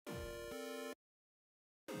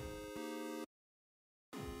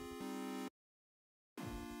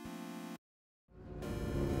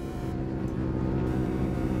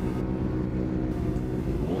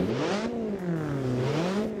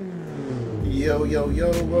Yo, yo,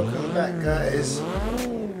 yo, welcome back guys.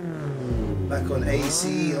 Back on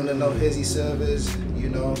AC, on the No Hesi servers, you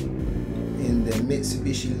know, in the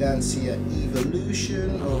Mitsubishi Lancia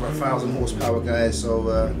Evolution, over 1,000 horsepower guys, so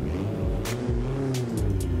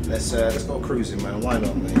let's go cruising, man. Why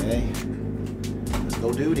not, man, eh? Let's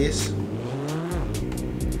go do this.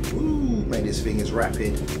 Woo, man, this thing is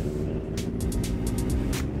rapid.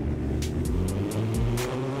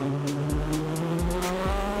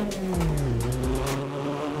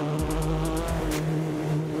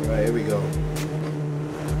 Right, here we go.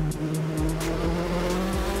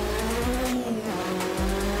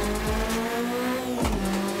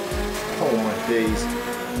 Oh my days.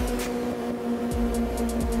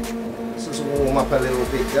 Let's just warm up a little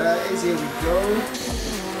bit guys, here we go.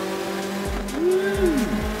 Woo.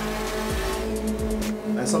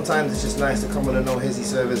 And sometimes it's just nice to come on the No Hesi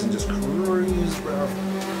servers and just cruise, bro.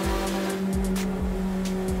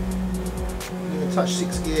 Didn't even touch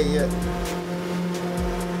 6th gear yet.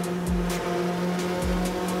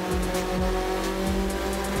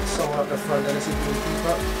 Someone up the front and let's see if we can keep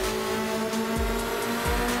up.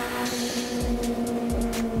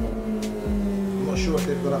 I'm not sure if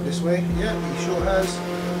they've gone up this way. Yeah, he sure has.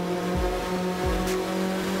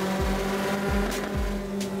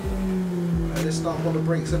 And let's stomp on the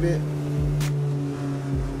brakes a bit.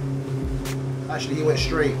 Actually, he went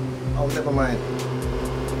straight. Oh, never mind.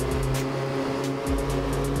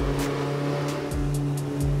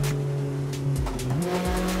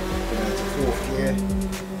 Into 4th gear.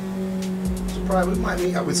 We might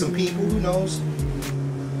meet up with some people, who knows?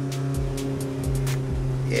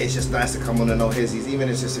 Yeah, it's just nice to come on the No Hesis, even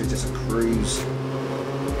if it's just a cruise.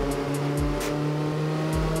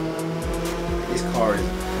 This car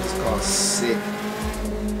is sick.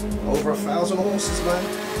 Over 1,000 horses, man.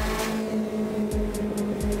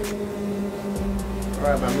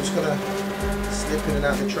 Alright, man, I'm just gonna slip in and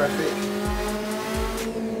out the traffic.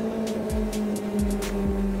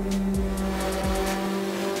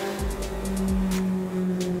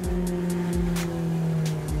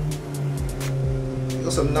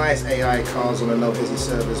 Some nice AI cars on the No Hesi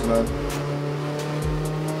servers, man.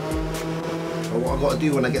 But what I've got to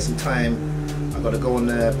do when I get some time, I've got to go on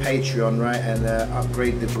the Patreon, right, and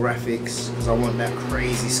upgrade the graphics, because I want that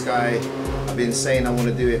crazy sky. I've been saying I want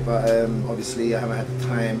to do it, but obviously I haven't had the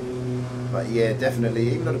time. But yeah, definitely,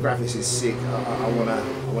 even though the graphics is sick, I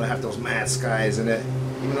wanna have those mad skies in it.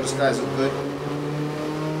 Even though the skies look good,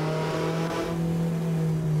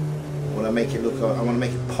 I wanna make it look. I wanna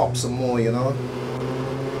make it pop some more, you know.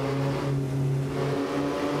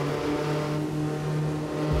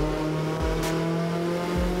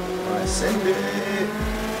 Send it.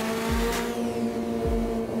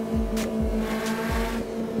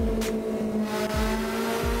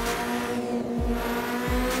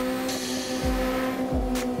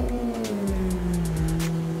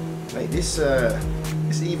 Mate, this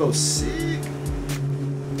Evo's sick.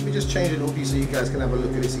 Let me just change it up so you guys can have a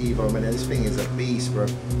look at this Evo, man. This thing is a beast, bro.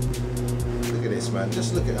 Look at this, man.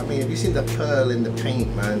 Just look at. I mean, have you seen the pearl in the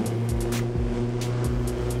paint, man?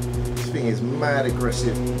 This thing is mad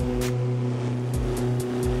aggressive.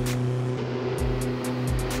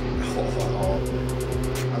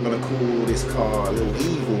 I'm gonna call this car a little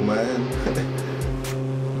evil, man.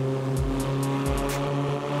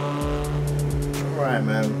 Alright,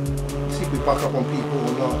 man. Let's see if we buck up on people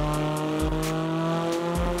or not.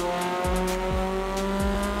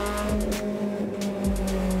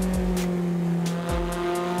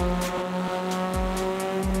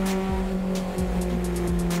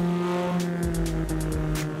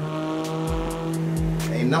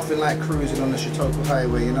 Ain't nothing like cruising on the Assetto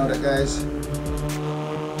highway, you know that, guys?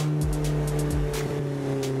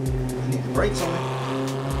 Brakes on it.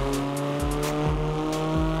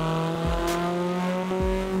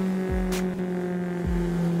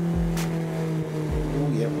 Oh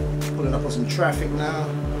yeah, pulling up on some traffic now.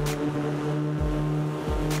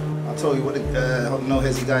 I'll tell you what the No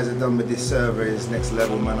Hesi guys have done with this server is next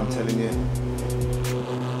level, man. I'm telling you.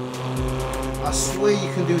 I swear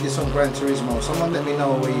you can do this on Gran Turismo. Someone let me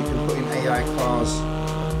know where you can put in AI cars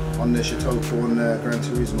on the Assetto on Gran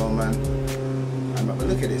Turismo, man. But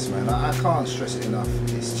look at this, man. I can't stress it enough.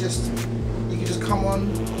 It's just, you can just come on,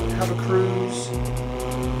 have a cruise,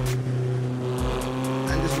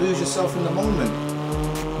 and just lose yourself in the moment.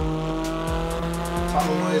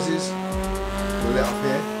 Tunnel noises. We'll let off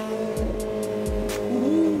here.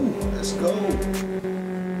 Ooh, let's go.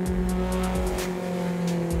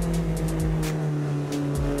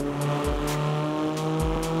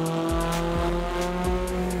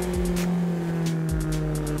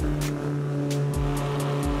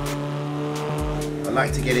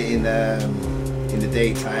 like to get it in the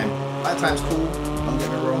daytime. Nighttime's cool, don't get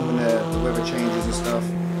me wrong, when the weather changes and stuff.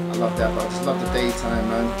 I love that, but I just love the daytime,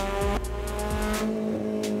 man.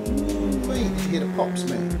 Ooh, wait, did you hear the pops,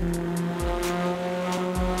 man?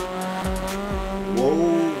 Whoa,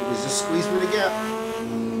 there's just squeeze through the gap.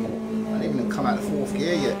 I didn't even come out of 4th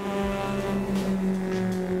gear yet.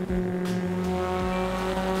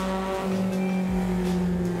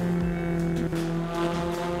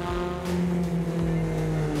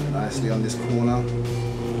 Nicely on this corner.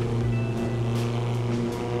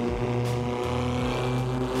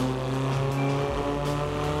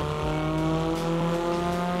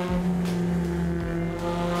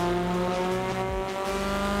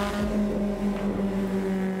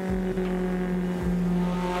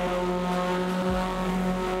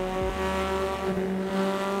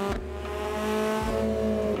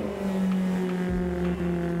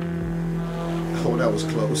 Oh, that was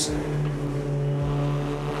close.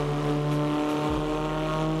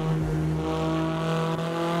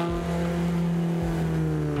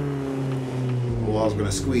 Oh, I was going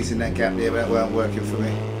to squeeze in that gap there, but that weren't working for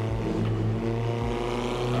me.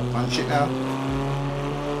 I'll punch it now.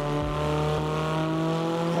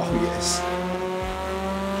 Oh, yes.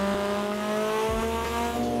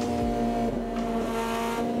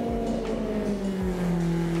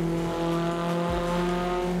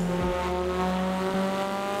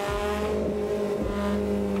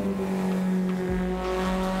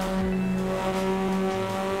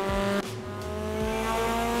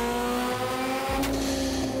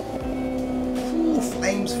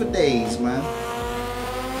 Flames for days, man.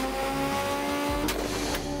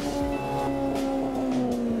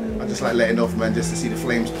 I just like letting off, man, just to see the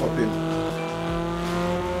flames popping.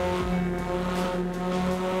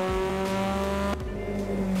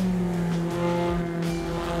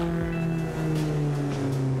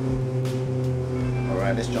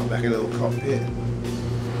 Alright, let's jump back a little cockpit.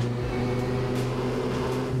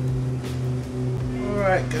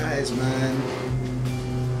 Alright guys, man.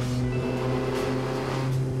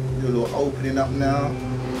 Do a little opening up now.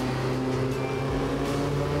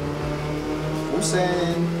 Full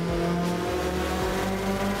send.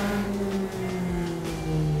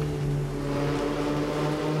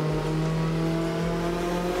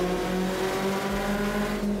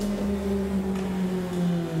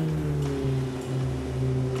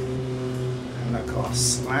 And that car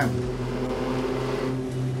slammed.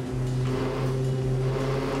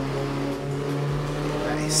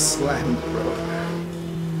 That is slammed, bro.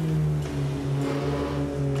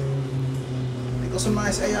 Got some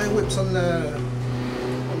nice AI whips on the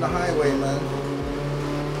highway, man.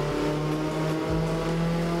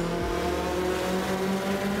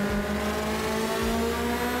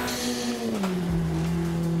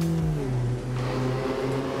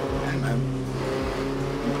 And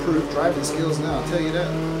improved driving skills now, I'll tell you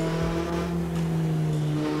that.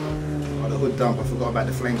 Oh, the hood dump, I forgot about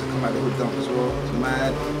the flames that come out the hood dump as well. It's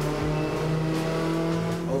mad.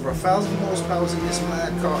 Over 1,000 horsepower in this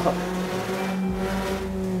mad car.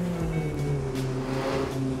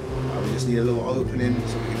 Just need a little opening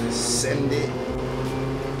so we can just send it.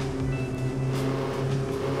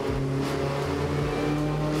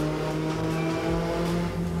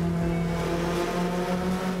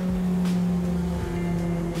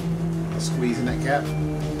 Squeezing that gap. Oh,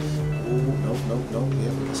 no.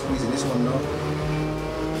 Yeah, we can squeeze in this one though.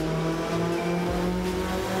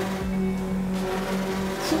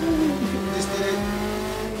 Just did it.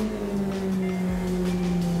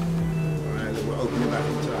 Open it back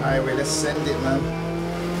into the highway, let's send it, man.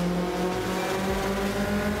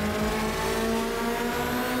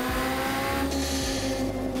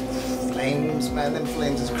 Flames, man, them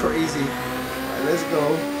flames is crazy. Alright, let's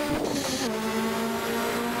go.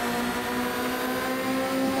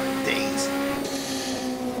 Days.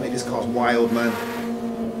 Mate, this car's wild, man.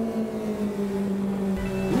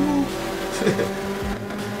 Woo.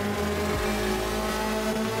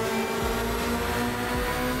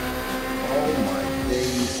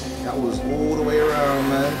 That was all the way around,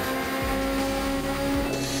 man.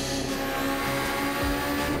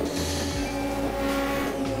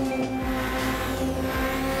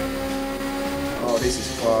 Oh, this is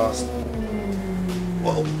fast.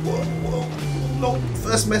 Whoa. No,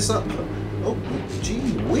 first mess up. Oh, gee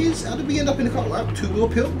whiz. How did we end up in the car? Wow, 2-wheel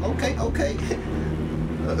pill. Okay.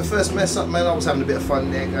 The first mess up, man. I was having a bit of fun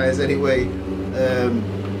there, guys. Anyway,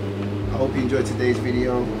 I hope you enjoyed today's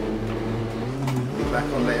video. Back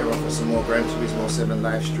on later on for some more Gran Turismo 7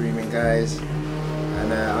 live streaming, guys,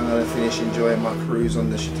 and I'm going to finish enjoying my cruise on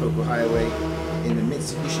the Assetto highway in the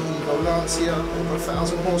Mitsubishi Evo Lancia, over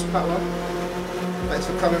 1,000 horsepower. Thanks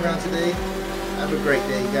for coming around today. Have a great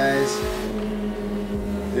day, guys.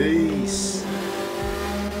 Peace.